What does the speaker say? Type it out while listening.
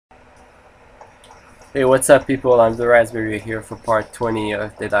Hey, what's up, people? I'm the Raspberry here for part 20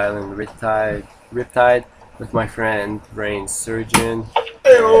 of Dead Island Riptide with my friend Brain Sirdjin.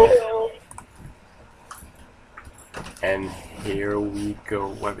 And here we go.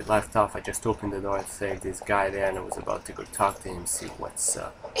 Where we left off, I just opened the door and saved this guy there, and I was about to go talk to him, see what's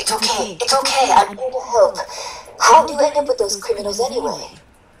up. It's okay, I'm here to help. How'd you end up with those criminals anyway?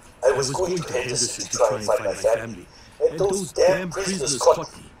 I was going to Henderson to try and find my family, and those damn prisoners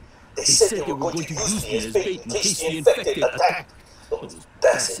caught me. They said they were going to use me as bait in case the infected attacked. Those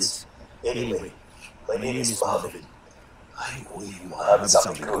bastards. Anyway, my name is Marvin. I owe you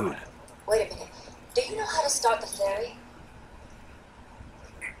something good. Wait a minute. Do you know how to start the ferry?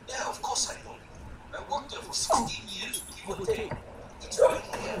 Yeah, of course I know. I worked there for 16 years, give or take.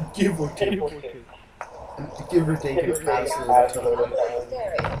 Give or take. Give or take is absolutely.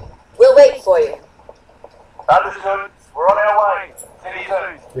 We'll wait for you. Understood. We're on our way. See you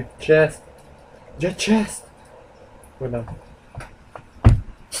soon. Your chest. Your chest! We're done.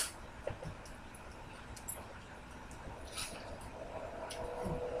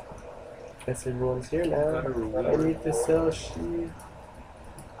 Guess everyone's here now. I need to sell shit.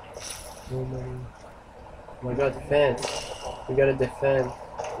 Oh my god, defend. We gotta defend.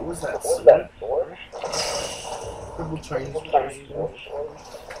 What was that sword? Purple Chinese sword.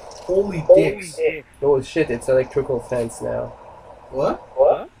 Holy dicks. Oh shit, it's electrical fence now. What?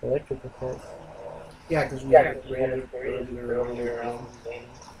 Electrical fence. Yeah, because we had to earlier.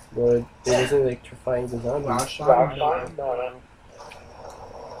 But it wasn't electrifying the zombies. Last time?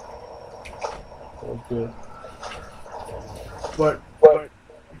 Oh, good. But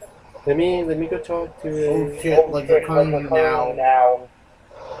Let me go talk to oh shit, like they're coming now.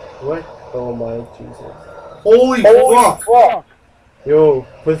 What? Oh my Jesus. Holy fuck! Yo,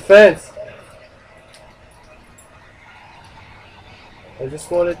 put fence! I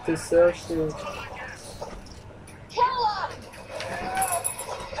just wanted to sell shit.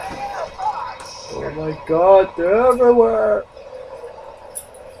 Oh my god, they're everywhere!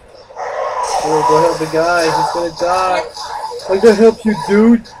 Yo, go help the guy, he's gonna die. I'm gonna help you,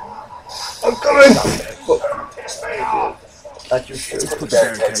 dude! I'm coming! That's your shirt. Put the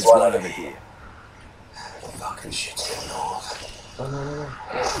barricades right over here. Fucking shit's getting old. Oh no.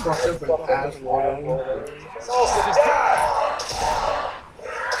 Fucked up an ass water.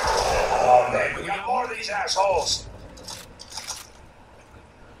 Oh man, we got more of these assholes.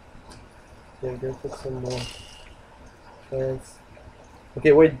 Yeah, go put some more fence.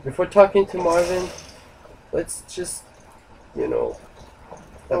 Okay, wait, before talking to Marvin, let's just, you know,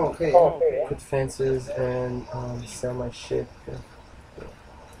 Okay. put fences and sell my shit.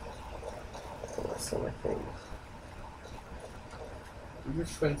 Sell my things. We're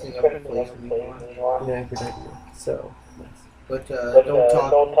just fencing up the place we want. Yeah, good idea. So, But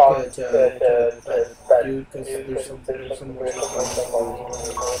don't talk to dude, because there's some more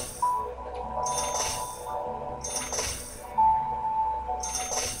stuff.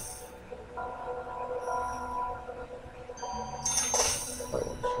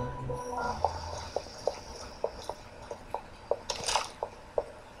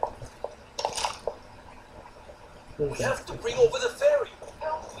 We have to bring over the ferry.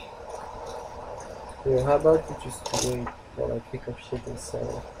 Help me. yeah, how about you just wait while I pick up shit and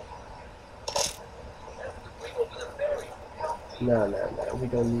sell We have to bring over the ferry. Help me. No, we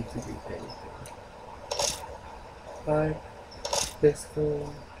don't need to do anything. Pipe,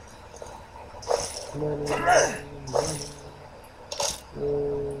 pistol, money,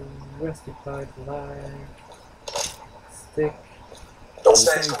 rusty pipe, line, stick. Those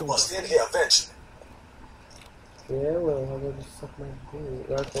things gonna bust in here eventually. Yeah, well, how about you suck my dick?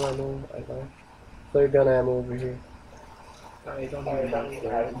 Rifle ammo, I like. Flare gun ammo over here. I don't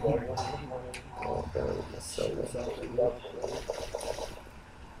have Oh, God, I must sell that.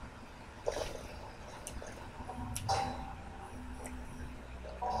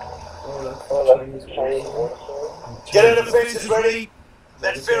 Oh, that's Chinese. Get in the fences ready.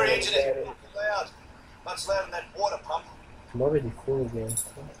 That ferry engine is loud. Much louder than that water pump. I'm already full again.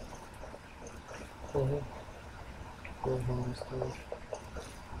 Go ahead. Go ahead, storage.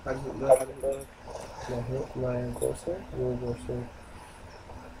 How does it look? My bolster? Your bolster.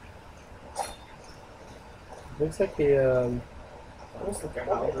 Looks like a, Almost like a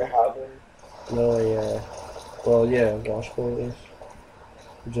halberd. no, well, yeah, washboard-ish.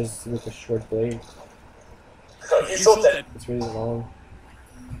 Just with a short blade. You thought that. It's really long.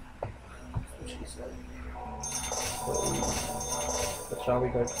 She said. That's how we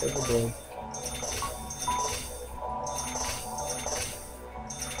got everything.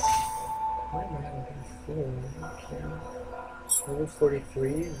 Why am I having this feeling? Okay.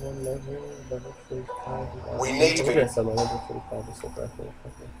 43, one level 45. We need to I'm gonna sell my level 45 just so far.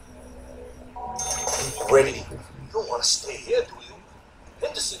 Ready? You don't want to stay here, do you?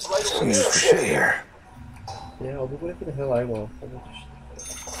 Henderson's right over there. Yeah, I'll do whatever the hell I want.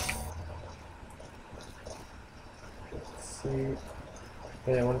 Let's see.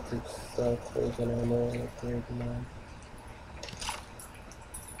 Hey, I wanted to sell clothes and ammo and upgrade mine.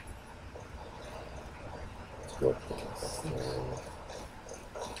 Let's go for this.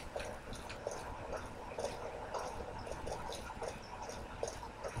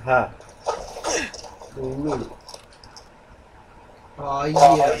 Aha! Ooh. Oh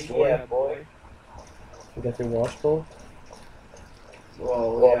yeah, boy. You got your wash bowl?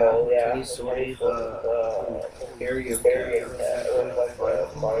 Well, yeah. He's sorry area Oh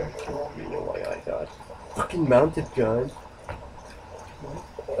my god. Fucking mounted gun. I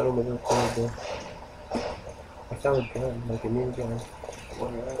don't know what to do. I found a gun, like a new gun.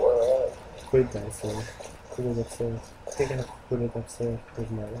 Put it downstairs. Put it upstairs. I think I have to put it upstairs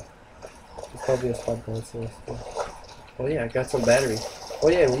because my. There's probably a spot downstairs too. Oh yeah, I got some batteries. Oh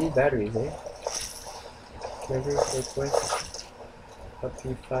yeah, we need batteries, eh? Remember, request up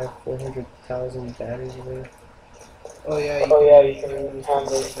to 400,000 batteries away. Oh yeah, you can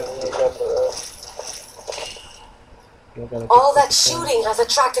handle All that shooting has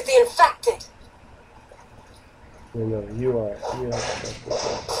attracted the infected. No, you are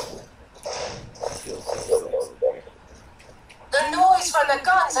The noise from the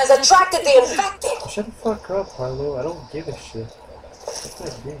guns has attracted the infected. Shut the fuck up, Harlow. I don't give a shit. That's what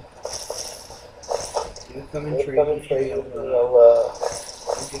I did. You come and trade.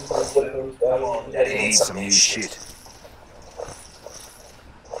 Daddy needs some new shit.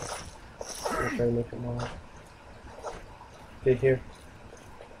 I'm trying to make it more. Okay, here.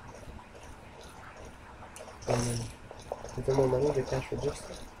 Is there more money in the cash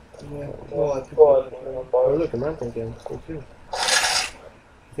register? Yeah. Oh look, a mountain again. Go too. I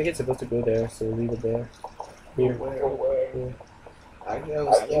think it's supposed to go there, so leave it there. Here. Yeah. I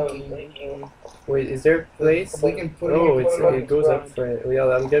was thinking. Wait, is there a place? We can put it goes up for it.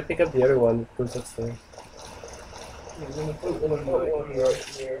 Yeah, I'm gonna pick up the other one that goes upstairs. We're gonna put one right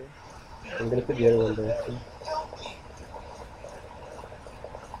here. I'm gonna put the other one there too.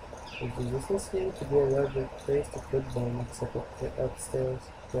 Does this seem to be a larger place to put them except upstairs?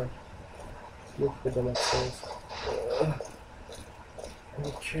 Yeah. Let's put them upstairs.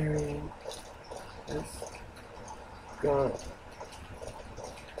 I'm carrying this gun.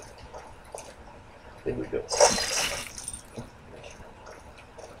 There we go.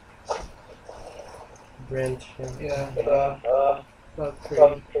 Branch. Yeah. About 3.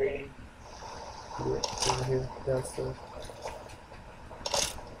 Yeah, over here, downstairs.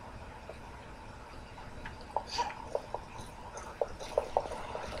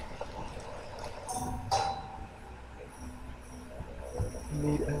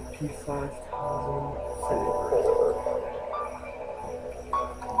 Need LP5000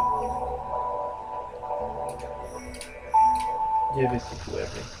 Give it to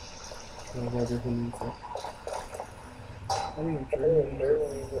whoever. Whoever who needs it. I don't even care.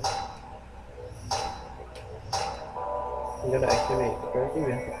 We gotta activate. Apparently we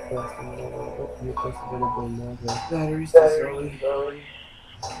have to press the new post available module. Batteries early.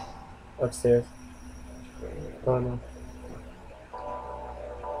 Upstairs. Oh no.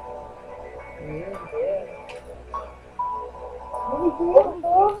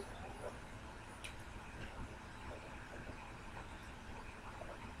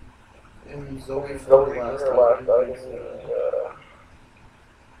 And Zoe for the last time.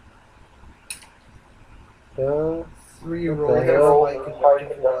 3 roll like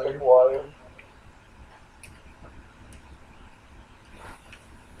conductive wire.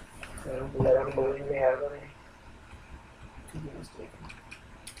 I don't believe we have any.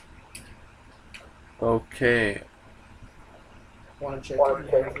 Okay. Want to check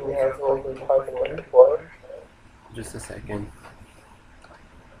if we have open conductive wire? Just a second.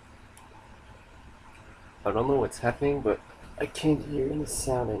 I don't know what's happening, but I can't hear any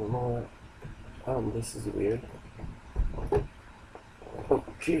sound anymore. This is weird.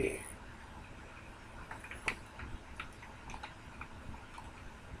 Okay.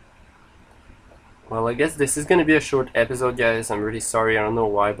 Well, I guess this is gonna be a short episode, guys. I'm really sorry. I don't know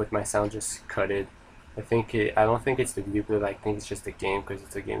why, but my sound just cut it. I don't think it's the gameplay. I think it's just the game, because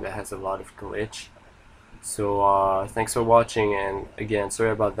it's a game that has a lot of glitch. So thanks for watching, and again,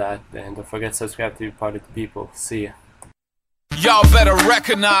 sorry about that, and don't forget to subscribe to be part of the people. See ya. Y'all better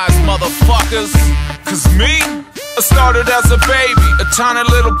recognize, motherfuckers, 'cause me, I started as a baby, a tiny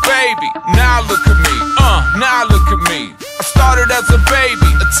little baby. Now look at me, now look at me. I started as a baby,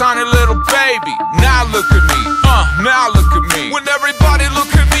 a tiny little baby. Now look at me, now look at me. When everybody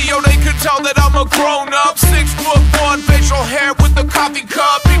look at me, yo, they can tell that I'm a grown up. 6'1",